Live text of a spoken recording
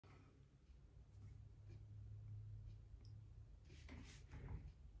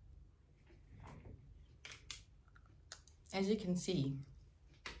as you can see,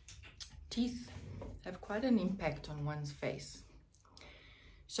 teeth have quite an impact on one's face.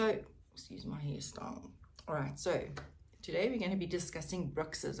 So, excuse my hairstyle. All right, so today we're going to be discussing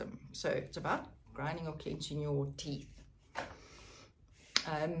bruxism. So it's about grinding or clenching your teeth,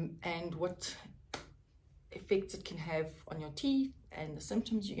 and what effects it can have on your teeth, and the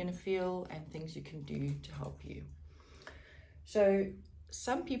symptoms you're going to feel, and things you can do to help you. So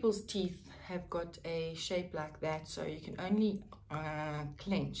some people's teeth have got a shape like that, so you can only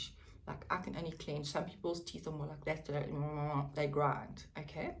clench. Like I can only clench. Some people's teeth are more like that, so they grind,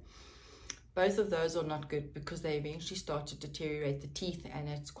 okay? Both of those are not good because they eventually start to deteriorate the teeth, and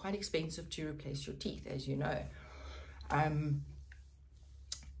it's quite expensive to replace your teeth, as you know.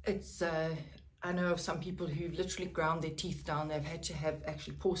 I know of some people who've literally ground their teeth down. They've had to have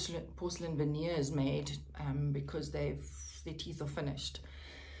actually porcelain veneers made because their teeth are finished.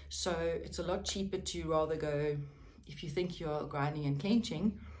 So it's a lot cheaper to rather go, if you think you're grinding and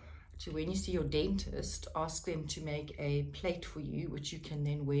clenching, to when you see your dentist, ask them to make a plate for you, which you can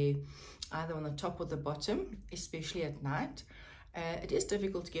then wear either on the top or the bottom, especially at night. It is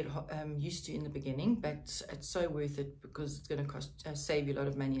difficult to get used to in the beginning, but it's so worth it because it's going to save you a lot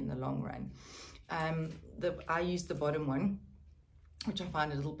of money in the long run. I use the bottom one, which I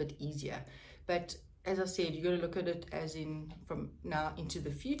find a little bit easier. But as I said, you've got to look at it as in from now into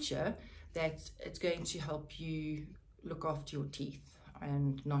the future, that it's going to help you look after your teeth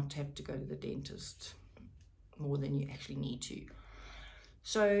and not have to go to the dentist more than you actually need to.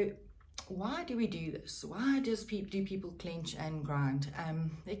 So why do we do this? Why do people clench and grind? There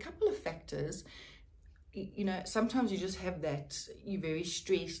are a couple of factors. You know, sometimes you just have that, you're very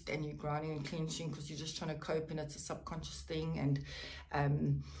stressed and you're grinding and clenching because you're just trying to cope, and it's a subconscious thing.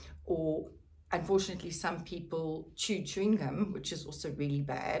 And or unfortunately some people chew chewing gum, which is also really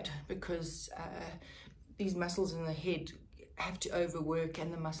bad because these muscles in the head have to overwork,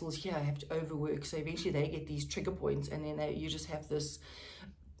 and the muscles here have to overwork, so eventually they get these trigger points, and then you just have this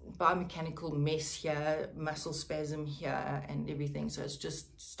biomechanical mess here, muscle spasm here and everything. So it's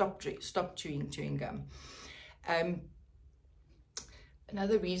just stop chewing gum.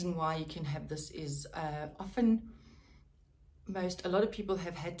 Another reason why you can have this is often a lot of people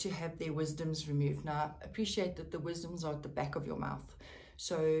have had to have their wisdoms removed. Now appreciate that the wisdoms are at the back of your mouth,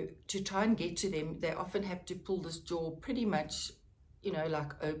 so to try and get to them, they often have to pull this jaw pretty much, you know,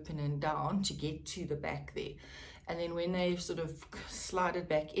 like open and down to get to the back there. And then when they sort of slide it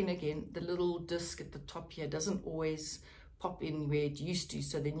back in again, the little disc at the top here doesn't always pop in where it used to.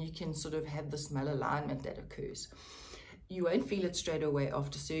 So then you can sort of have this malalignment that occurs. You won't feel it straight away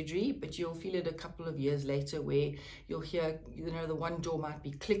after surgery, but you'll feel it a couple of years later, where you'll hear, you know, the one jaw might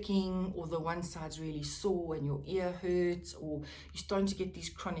be clicking, or the one side's really sore and your ear hurts, or you're starting to get these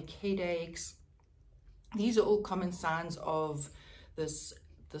chronic headaches. These are all common signs of this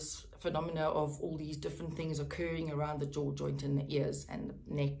phenomena of all these different things occurring around the jaw joint and the ears and the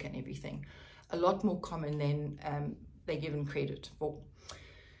neck and everything. A lot more common than they're given credit for.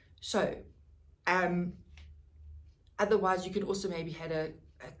 So otherwise you could also maybe had a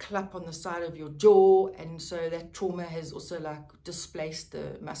clap on the side of your jaw, and so that trauma has also like displaced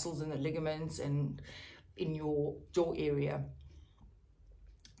the muscles and the ligaments and in your jaw area.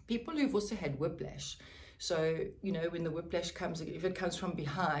 People who've also had whiplash. So, you know, when the whiplash comes, if it comes from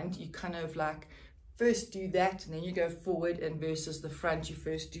behind, you kind of like first do that and then you go forward, and versus the front, you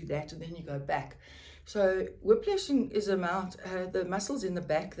first do that and then you go back. So whiplashing is about the muscles in the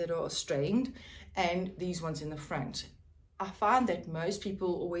back that are strained and these ones in the front. I find that most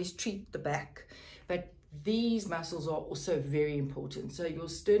people always treat the back, but these muscles are also very important. So your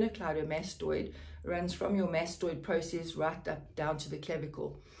sternocleidomastoid runs from your mastoid process right up down to the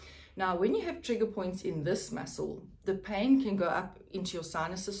clavicle. Now, when you have trigger points in this muscle, the pain can go up into your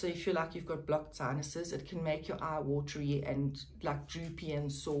sinuses. So you feel like you've got blocked sinuses. It can make your eye watery and like droopy and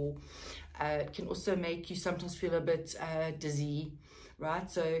sore. It can also make you sometimes feel a bit dizzy,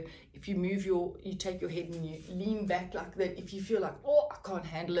 right? So if you move you take your head and you lean back like that, if you feel like, oh, I can't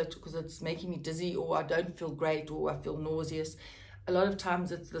handle it because it's making me dizzy, or I don't feel great, or I feel nauseous, a lot of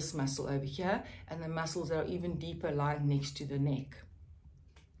times it's this muscle over here, and the muscles that are even deeper lying next to the neck.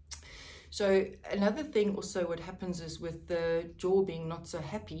 So another thing also what happens is with the jaw being not so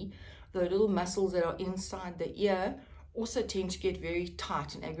happy, the little muscles that are inside the ear also tend to get very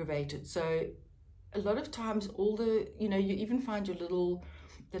tight and aggravated. So a lot of times all the, you know, you even find the little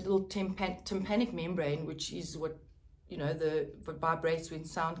tympanic membrane, which is what, you know, what vibrates when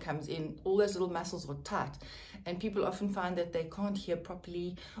sound comes in, all those little muscles are tight. And people often find that they can't hear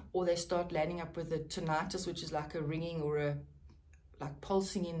properly, or they start landing up with a tinnitus, which is like a ringing or a like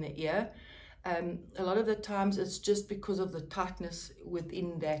pulsing in the ear. A lot of the times it's just because of the tightness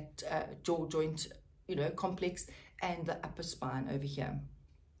within that jaw joint, you know, complex, and the upper spine over here.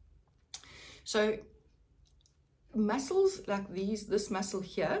 So muscles like this muscle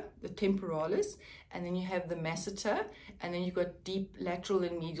here, the temporalis, and then you have the masseter, and then you've got deep lateral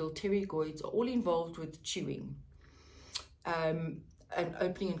and medial pterygoids, are all involved with chewing, and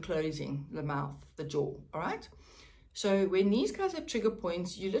opening and closing the mouth, the jaw. All right. So when these guys have trigger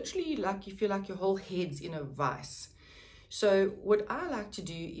points, you literally, like, you feel like your whole head's in a vice. So what I like to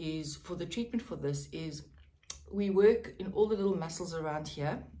do is, for the treatment for this, is we work in all the little muscles around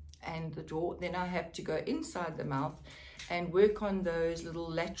here and the jaw. Then I have to go inside the mouth and work on those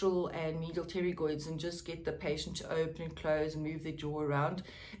little lateral and medial pterygoids and just get the patient to open and close and move their jaw around.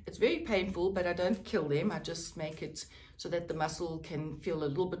 It's very painful, but I don't kill them. I just make it so that the muscle can feel a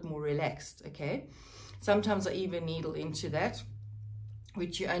little bit more relaxed, okay? Sometimes I even needle into that,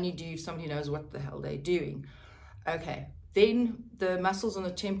 which you only do if somebody knows what the hell they're doing. Okay, then the muscles on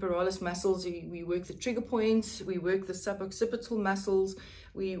the temporalis muscles, we work the trigger points, we work the suboccipital muscles,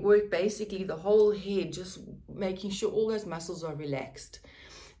 we work basically the whole head, just making sure all those muscles are relaxed.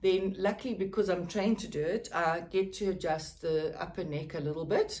 Then luckily, because I'm trained to do it, I get to adjust the upper neck a little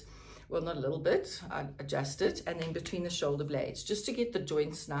bit. Well, not a little bit, I adjust it, and then between the shoulder blades, just to get the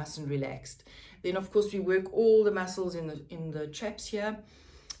joints nice and relaxed. Then of course we work all the muscles in the traps here.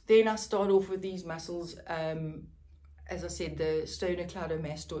 Then I start off with these muscles, as I said, the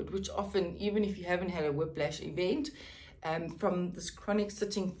sternocleidomastoid, which often, even if you haven't had a whiplash event, from this chronic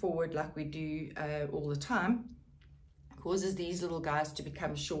sitting forward like we do all the time, causes these little guys to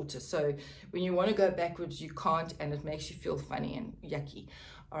become shorter. So when you want to go backwards, you can't, and it makes you feel funny and yucky.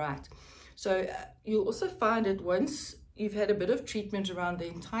 All right, so you'll also find that once you've had a bit of treatment around the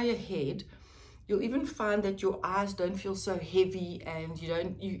entire head, you'll even find that your eyes don't feel so heavy, and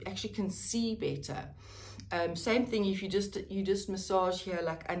you actually can see better. Same thing if you just massage here,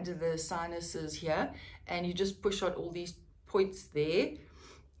 like under the sinuses here, and you just push out all these points there.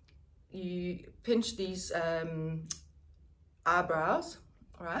 You pinch these eyebrows,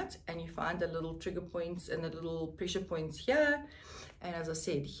 all right, and you find the little trigger points and the little pressure points here. And as I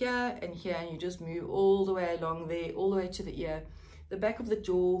said, here and here, and you just move all the way along there, all the way to the ear. The back of the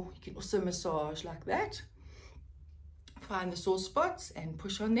jaw, you can also massage like that. Find the sore spots and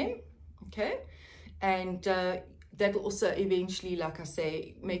push on them, okay? And that will also eventually, like I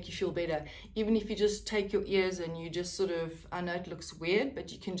say, make you feel better. Even if you just take your ears and you just sort of, I know it looks weird,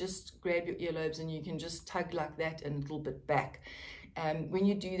 but you can just grab your earlobes and you can just tug like that and a little bit back. When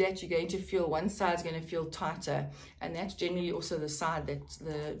you do that, you're going to feel one side's going to feel tighter, and that's generally also the side that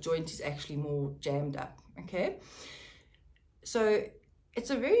the joint is actually more jammed up, okay? So it's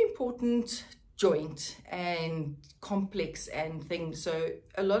a very important joint and complex and things. So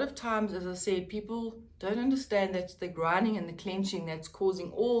a lot of times, as I said, people don't understand that it's the grinding and the clenching that's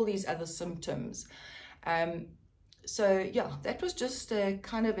causing all these other symptoms. So yeah, that was just a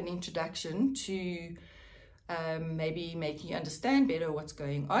kind of an introduction to maybe making you understand better what's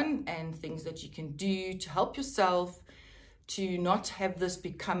going on and things that you can do to help yourself to not have this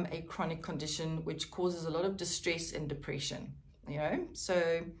become a chronic condition which causes a lot of distress and depression, you know.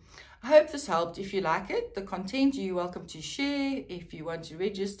 So I hope this helped. If you like it, the content, you're welcome to share. If you want to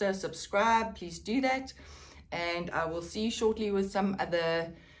register, subscribe, please do that. And I will see you shortly with some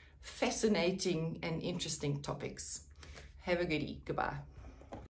other fascinating and interesting topics. Have a goodie. Goodbye.